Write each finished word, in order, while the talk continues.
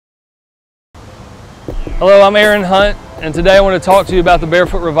Hello, I'm Aaron Hunt, and today I want to talk to you about the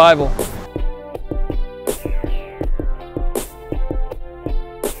Barefoot Revival.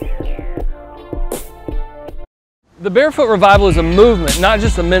 The Barefoot Revival is a movement, not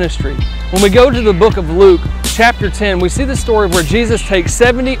just a ministry. When we go to the book of Luke, chapter 10, we see the story where Jesus takes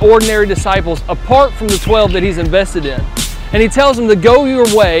 70 ordinary disciples apart from the 12 that He's invested in. And He tells them to go your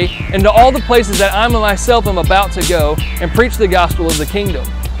way into all the places that I myself am about to go and preach the gospel of the kingdom.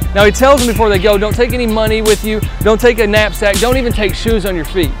 Now He tells them before they go, don't take any money with you, don't take a knapsack, don't even take shoes on your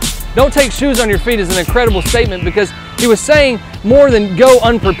feet. Don't take shoes on your feet is an incredible statement because He was saying more than go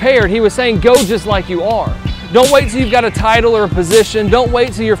unprepared. He was saying go just like you are. Don't wait till you've got a title or a position. Don't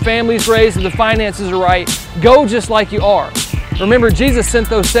wait till your family's raised and the finances are right. Go just like you are. Remember, Jesus sent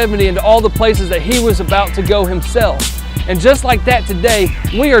those 70 into all the places that He was about to go Himself. And just like that today,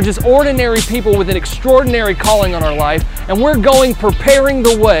 we are just ordinary people with an extraordinary calling on our life, and we're going preparing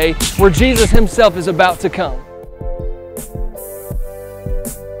the way where Jesus Himself is about to come.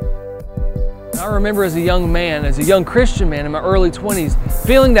 I remember as a young man, as a young Christian man in my early 20s,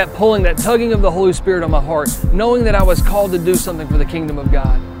 feeling that pulling, that tugging of the Holy Spirit on my heart, knowing that I was called to do something for the kingdom of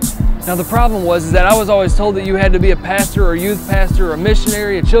God. Now the problem was that I was always told that you had to be a pastor or a youth pastor or a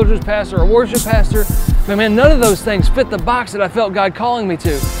missionary, a children's pastor, or a worship pastor. But man, none of those things fit the box that I felt God calling me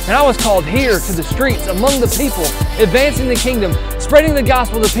to. And I was called here to the streets, among the people, advancing the kingdom, spreading the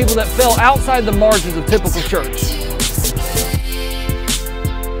gospel to people that fell outside the margins of typical church.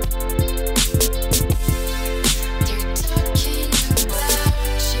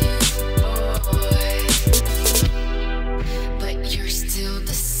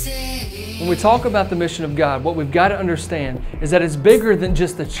 When we talk about the mission of God, what we've got to understand is that it's bigger than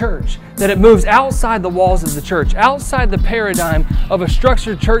just the church, that it moves outside the walls of the church, outside the paradigm of a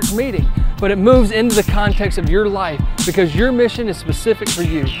structured church meeting, but it moves into the context of your life because your mission is specific for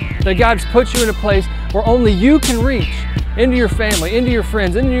you. That God's put you in a place where only you can reach into your family, into your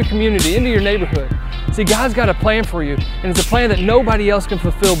friends, into your community, into your neighborhood. See, God's got a plan for you, and it's a plan that nobody else can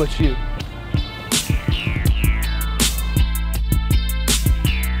fulfill but you.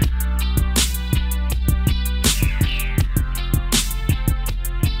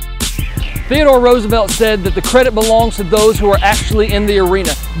 Theodore Roosevelt said that the credit belongs to those who are actually in the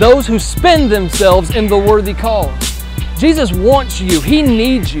arena, those who spend themselves in the worthy cause. Jesus wants you. He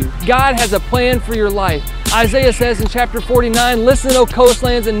needs you. God has a plan for your life. Isaiah says in chapter 49, "Listen, O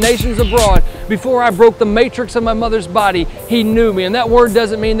coastlands and nations abroad, before I broke the matrix of my mother's body, He knew me." And that word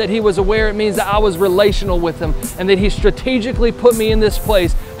doesn't mean that He was aware. It means that I was relational with Him and that He strategically put me in this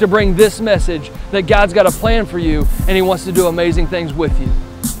place to bring this message that God's got a plan for you and He wants to do amazing things with you.